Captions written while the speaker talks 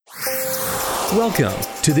Welcome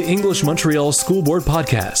to the English Montreal School Board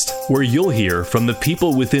Podcast, where you'll hear from the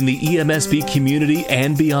people within the EMSB community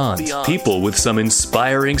and beyond. People with some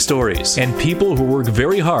inspiring stories and people who work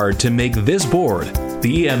very hard to make this board,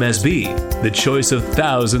 the EMSB, the choice of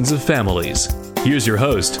thousands of families. Here's your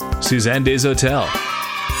host, Suzanne Deshotel.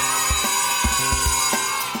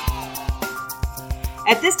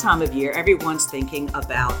 At this time of year, everyone's thinking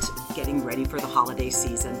about getting ready for the holiday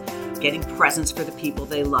season, getting presents for the people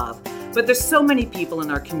they love. But there's so many people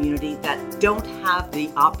in our community that don't have the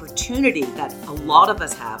opportunity that a lot of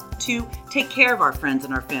us have to take care of our friends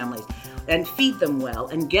and our families and feed them well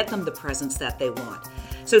and get them the presents that they want.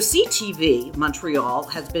 So CTV Montreal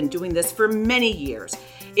has been doing this for many years.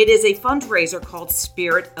 It is a fundraiser called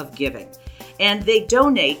Spirit of Giving. And they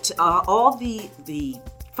donate all the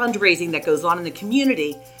fundraising that goes on in the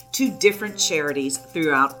community to different charities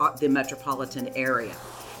throughout the metropolitan area.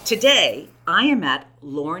 Today, I am at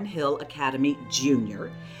Laurel Academy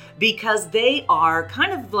Junior because they are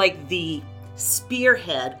kind of like the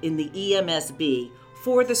spearhead in the EMSB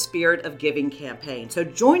for the Spirit of Giving campaign. So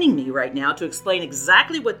joining me right now to explain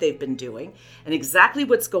exactly what they've been doing and exactly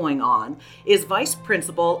what's going on is Vice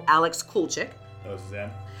Principal Alex Kulchik. Hello, Suzanne.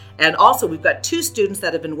 And also, we've got two students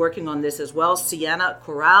that have been working on this as well. Sienna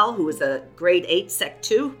Corral, who is a grade 8 Sec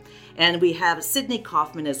 2. And we have Sydney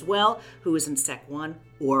Kaufman as well, who is in Sec 1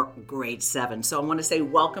 or grade 7. So I want to say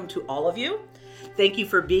welcome to all of you. Thank you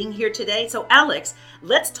for being here today. So Alex,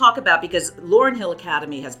 let's talk about, because Laurel Hill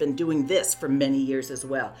Academy has been doing this for many years as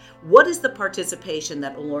well. What is the participation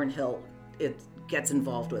that Laurel Hill gets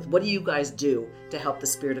involved with? What do you guys do to help the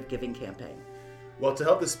Spirit of Giving campaign? Well, to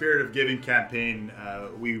help the Spirit of Giving campaign,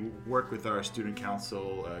 we work with our student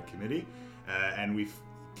council committee, and we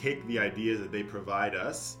take the ideas that they provide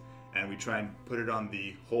us and we try and put it on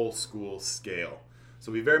the whole school scale. So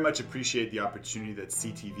we very much appreciate the opportunity that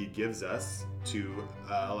CTV gives us to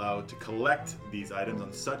allow to collect these items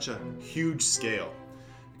on such a huge scale.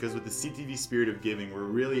 Because with the CTV Spirit of Giving, we're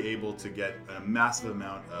really able to get a massive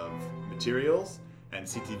amount of materials, and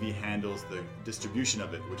CTV handles the distribution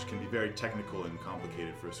of it, which can be very technical and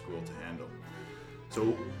complicated for a school to handle.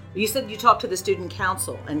 So you said you talked to the student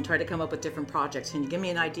council and tried to come up with different projects. Can you give me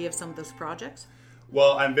an idea of some of those projects?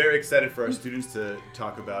 Well, I'm very excited for our students to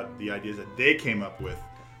talk about the ideas that they came up with,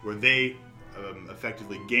 where they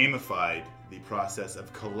effectively gamified the process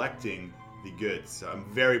of collecting the goods. So I'm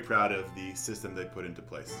very proud of the system they put into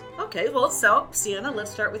place. Okay, well, so Sienna, let's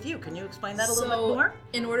start with you. Can you explain that a little bit more?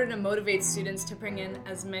 In order to motivate students to bring in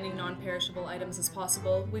as many non-perishable items as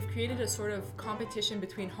possible, we've created a sort of competition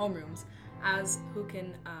between homerooms as who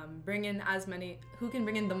can bring in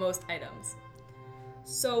the most items.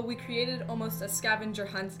 So we created almost a scavenger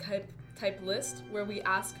hunt type list where we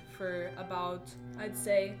ask for about, I'd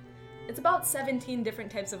say, it's about 17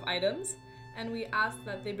 different types of items, and we ask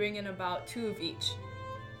that they bring in about 2 of each.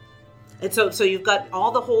 And so you've got all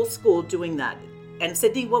the whole school doing that. And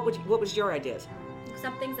Sydney, what was your ideas?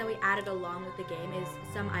 Some things that we added along with the game is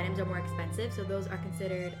some items are more expensive, so those are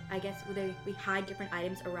considered, I guess, we hide different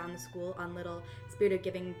items around the school on little Spirit of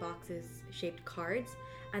Giving boxes shaped cards,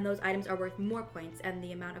 and those items are worth more points, and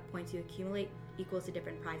the amount of points you accumulate equals to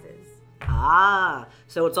different prizes. Ah,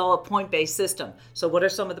 so it's all a point-based system. So what are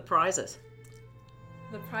some of the prizes?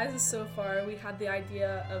 The prizes so far, we had the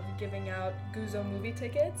idea of giving out Guzzo movie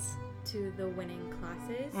tickets to the winning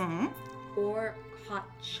classes, or hot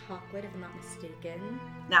chocolate, if I'm not mistaken.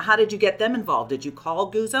 Now, how did you get them involved? Did you call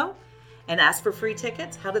Guzzo and ask for free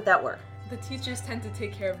tickets? How did that work? The teachers tend to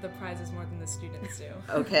take care of the prizes more than the students do.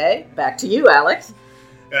 Okay, back to you, Alex.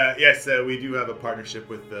 Yes, we do have a partnership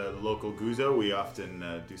with the local Guzzo. We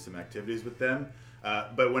often do some activities with them.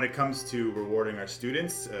 But when it comes to rewarding our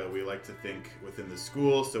students, we like to think within the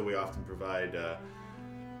school, so we often provide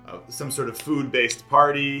some sort of food-based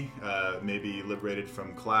party, maybe liberated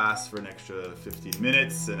from class for an extra 15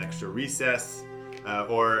 minutes, an extra recess,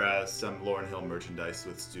 or some Laurel Hill merchandise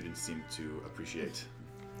which students seem to appreciate.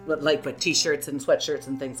 Like with t-shirts and sweatshirts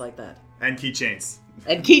and things like that. And keychains.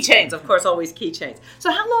 And keychains, of course, always keychains.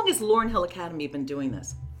 So how long has Laurel Hill Academy been doing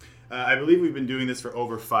this? I believe we've been doing this for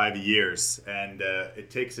over 5 years, and it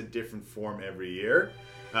takes a different form every year.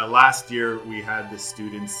 Last year, we had the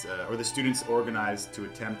students organized to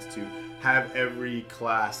attempt to have every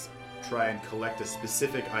class try and collect a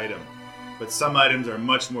specific item. But some items are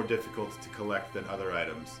much more difficult to collect than other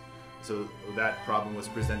items. So that problem was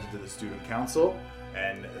presented to the student council,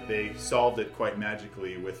 and they solved it quite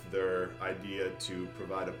magically with their idea to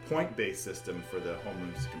provide a point-based system for the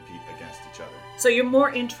homerooms to compete against each other. So you're more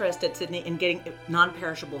interested, Sydney, in getting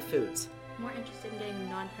non-perishable foods? More interested in getting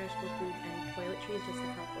non-perishable foods and toiletries just to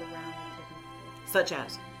help around with different people. Such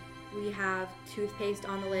as? We have toothpaste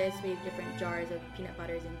on the list. We have different jars of peanut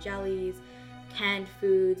butters and jellies, canned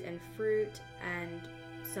foods and fruit, and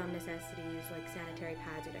some necessities like sanitary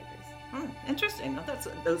pads or diapers. Interesting. Now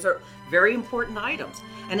those are very important items,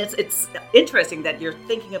 and it's interesting that you're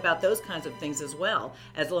thinking about those kinds of things as well.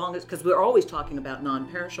 As long as, because we're always talking about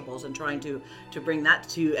non-perishables and trying to bring that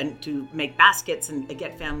to make baskets and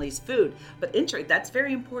get families food. But that's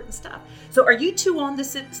very important stuff. So, are you two on the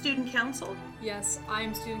student council? Yes,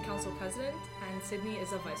 I'm student council president, and Sydney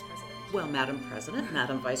is a vice president. Well, Madam President,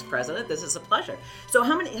 Madam Vice President, this is a pleasure. So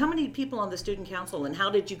how many people on the student council, and how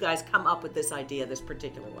did you guys come up with this idea, this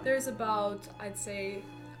particular one? There's about, I'd say,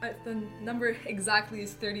 the number exactly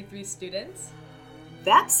is 33 students.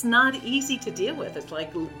 That's not easy to deal with. It's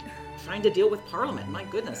like trying to deal with Parliament. My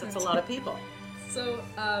goodness, that's a lot of people. So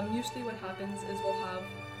usually what happens is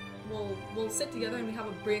we'll sit together and we have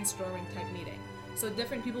a brainstorming type meeting. So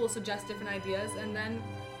different people will suggest different ideas, and then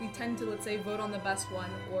we tend to, let's say, vote on the best one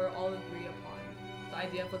or all agree upon the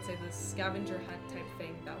idea of, let's say, this scavenger hunt type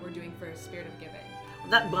thing that we're doing for Spirit of Giving.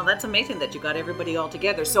 That's amazing that you got everybody all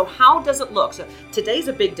together. So how does it look? So today's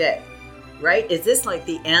a big day, right? Is this like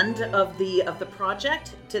the end of the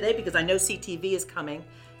project today? Because I know CTV is coming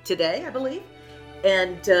today, I believe.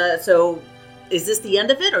 And so is this the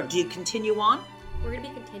end of it, or do you continue on? We're going to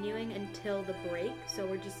be continuing until the break, so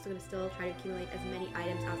we're just going to still try to accumulate as many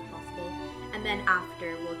items as possible, and then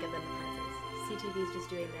after we'll give them the prizes. CTV is just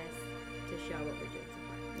doing this to show what we're doing so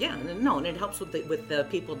far. Yeah, and it helps with the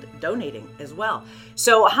people donating as well.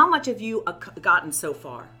 So how much have you gotten so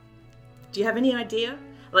far? Do you have any idea?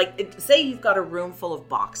 Like, say you've got a room full of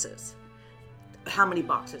boxes. How many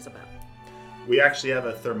boxes about? We actually have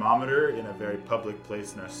a thermometer in a very public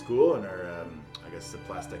place in our school, in our, the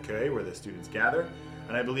Place d'accueil, where the students gather.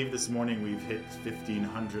 And I believe this morning we've hit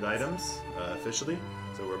 1,500 items officially,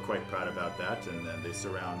 so we're quite proud about that. And then they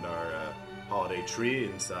surround our holiday tree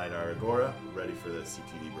inside our agora, ready for the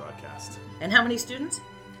CTV broadcast. And how many students?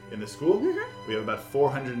 In the school, we have about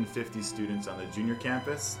 450 students on the junior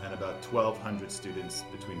campus and about 1,200 students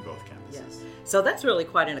between both campuses. Yes. So that's really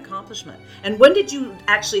quite an accomplishment. And when did you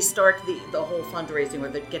actually start the whole fundraising or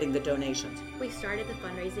getting the donations? We started the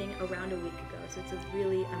fundraising around a week ago, so it's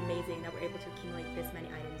really amazing that we're able to accumulate this many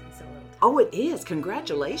items in so little time. Oh, it is.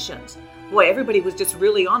 Congratulations. Boy, everybody was just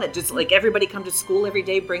really on it. Just like everybody come to school every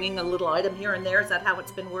day bringing a little item here and there. Is that how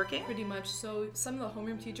it's been working? Pretty much. So some of the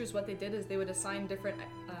homeroom teachers, what they did is they would assign different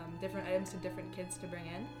items to different kids to bring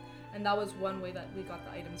in. And that was one way that we got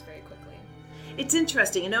the items very quickly. It's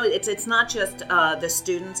interesting, it's not just the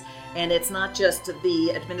students, and it's not just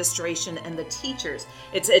the administration and the teachers.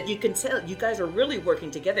 You can tell you guys are really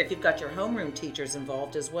working together if you've got your homeroom teachers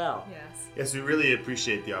involved as well. Yes, we really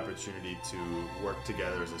appreciate the opportunity to work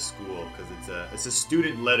together as a school, because it's a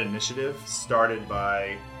student-led initiative started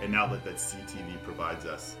by an outlet that CTV provides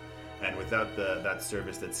us. And without that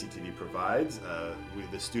service that CTV provides,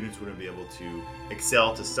 the students wouldn't be able to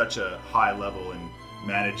excel to such a high level and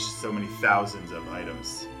manage so many thousands of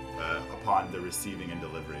items upon the receiving and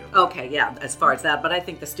delivery of them. Okay, yeah, as far as that, but I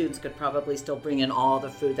think the students could probably still bring in all the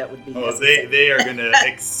food that would be necessary. They are going to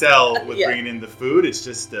excel with bringing in the food. It's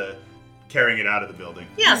just carrying it out of the building.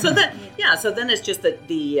 Yeah, so then it's just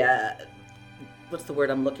the what's the word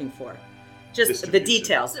I'm looking for? Just the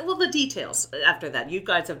details. Well, the details after that. You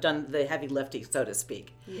guys have done the heavy lifting, so to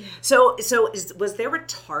speak. Yeah. So was there a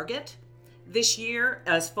target this year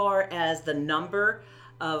as far as the number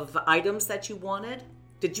of items that you wanted?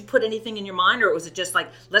 Did you put anything in your mind, or was it just like,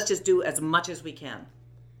 let's just do as much as we can?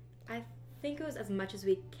 I think it was as much as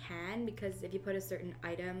we can, because if you put a certain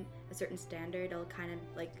item, a certain standard, it'll kind of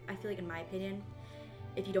I feel like in my opinion,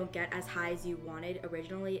 if you don't get as high as you wanted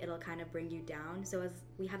originally, it'll kind of bring you down. So as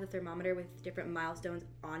we have the thermometer with different milestones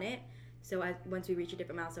on it, so once we reach a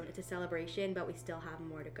different milestone, it's a celebration, but we still have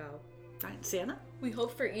more to go. Right, Sienna? We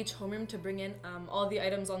hope for each homeroom to bring in all the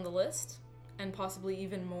items on the list, and possibly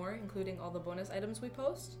even more, including all the bonus items we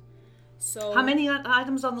post. So how many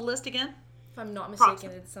items on the list again? If I'm not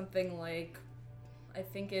mistaken, it's something like, I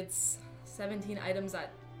think it's 17 items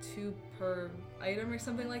at 2 per item or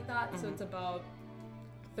something like that. So it's about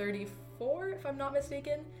 34, if I'm not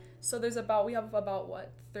mistaken. So we have about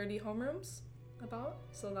 30 homerooms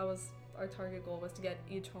so that was our target goal, was to get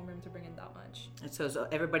each homeroom to bring in that much. And so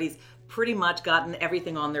everybody's pretty much gotten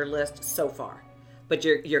everything on their list so far, but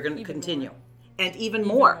you're going to continue more. And even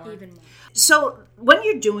more. So when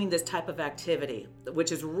you're doing this type of activity,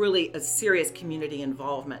 which is really a serious community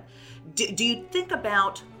involvement, do you think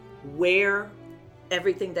about where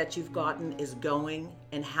everything that you've gotten is going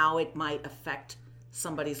and how it might affect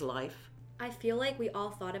somebody's life? I feel like we all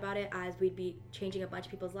thought about it as we'd be changing a bunch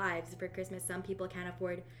of people's lives. For Christmas, some people can't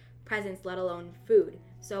afford presents, let alone food.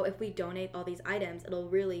 So if we donate all these items, it'll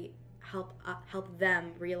really help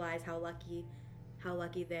them realize how lucky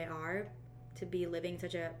they are to be living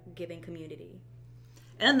such a giving community.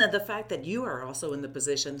 And then the fact that you are also in the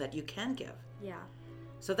position that you can give. Yeah.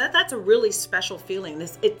 So that's a really special feeling.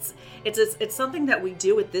 It's something that we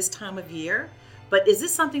do at this time of year. But is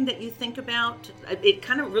this something that you think about? It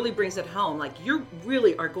kind of really brings it home. Like, you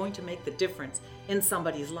really are going to make the difference in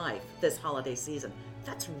somebody's life this holiday season.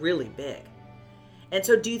 That's really big. And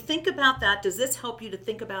so do you think about that? Does this help you to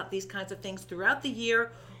think about these kinds of things throughout the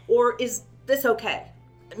year? Or is this okay?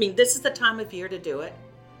 I mean, this is the time of year to do it.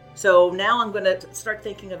 So now I'm going to start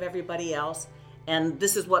thinking of everybody else. And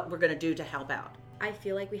this is what we're going to do to help out. I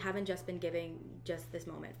feel like we haven't just been giving just this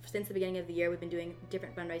moment. Since the beginning of the year, we've been doing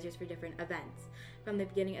different fundraisers for different events. From the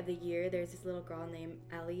beginning of the year, there's this little girl named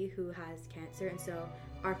Ellie who has cancer, and so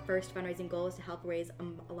our first fundraising goal is to help raise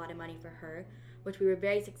a lot of money for her, which we were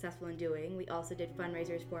very successful in doing. We also did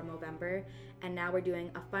fundraisers for Movember, and now we're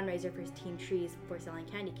doing a fundraiser for Team Trees for selling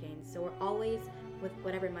candy canes. So we're always, with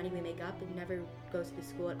whatever money we make up, it never goes to the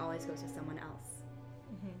school, it always goes to someone else.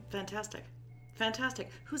 Mm-hmm.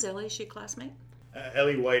 Fantastic. Who's Ellie? Is she a classmate?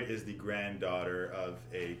 Ellie White is the granddaughter of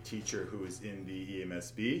a teacher who is in the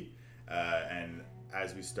EMSB, and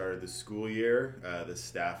as we started the school year, the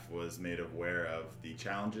staff was made aware of the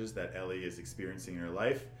challenges that Ellie is experiencing in her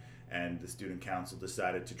life, and the student council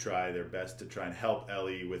decided to try their best to try and help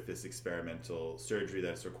Ellie with this experimental surgery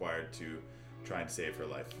that's required to try and save her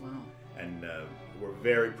life. Wow. And we're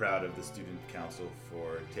very proud of the student council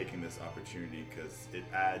for taking this opportunity, because it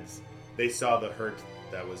adds, they saw the hurt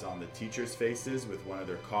that was on the teachers' faces with one of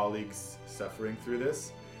their colleagues suffering through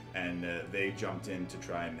this, and they jumped in to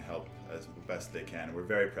try and help as best they can. We're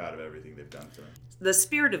very proud of everything they've done for them. The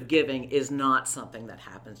spirit of giving is not something that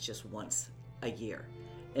happens just once a year.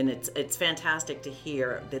 And it's fantastic to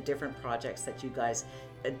hear the different projects that you guys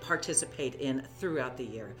participate in throughout the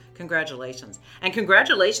year. Congratulations. And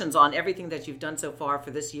congratulations on everything that you've done so far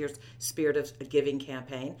for this year's Spirit of Giving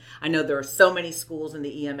campaign. I know there are so many schools in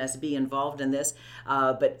the EMSB involved in this,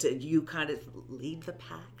 but you kind of lead the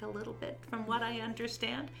pack a little bit from what I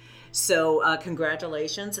understand. So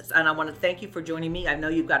congratulations. And I want to thank you for joining me. I know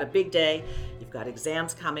you've got a big day. You've got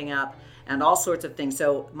exams coming up and all sorts of things.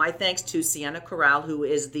 So my thanks to Sienna Corral, who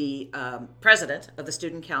is the president of the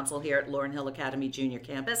Student Council here at Laurel Hill Academy Junior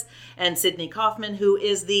Campus, and Sydney Kaufman, who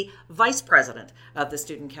is the vice president of the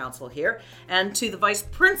Student Council here, and to the vice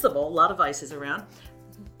principal, a lot of vices around.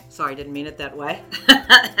 Sorry, didn't mean it that way.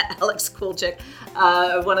 Alex Kulchik.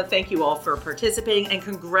 I want to thank you all for participating, and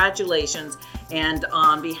congratulations. And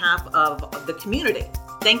on behalf of the community,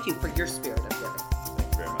 thank you for your spirit of giving. Thank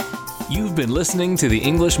you very much. You've been listening to the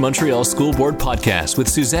English Montreal School Board Podcast with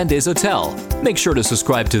Suzanne Deshotel. Make sure to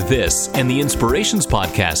subscribe to this and the Inspirations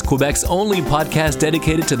Podcast, Quebec's only podcast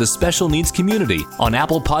dedicated to the special needs community, on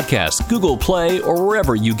Apple Podcasts, Google Play, or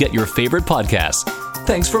wherever you get your favorite podcasts.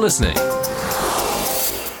 Thanks for listening.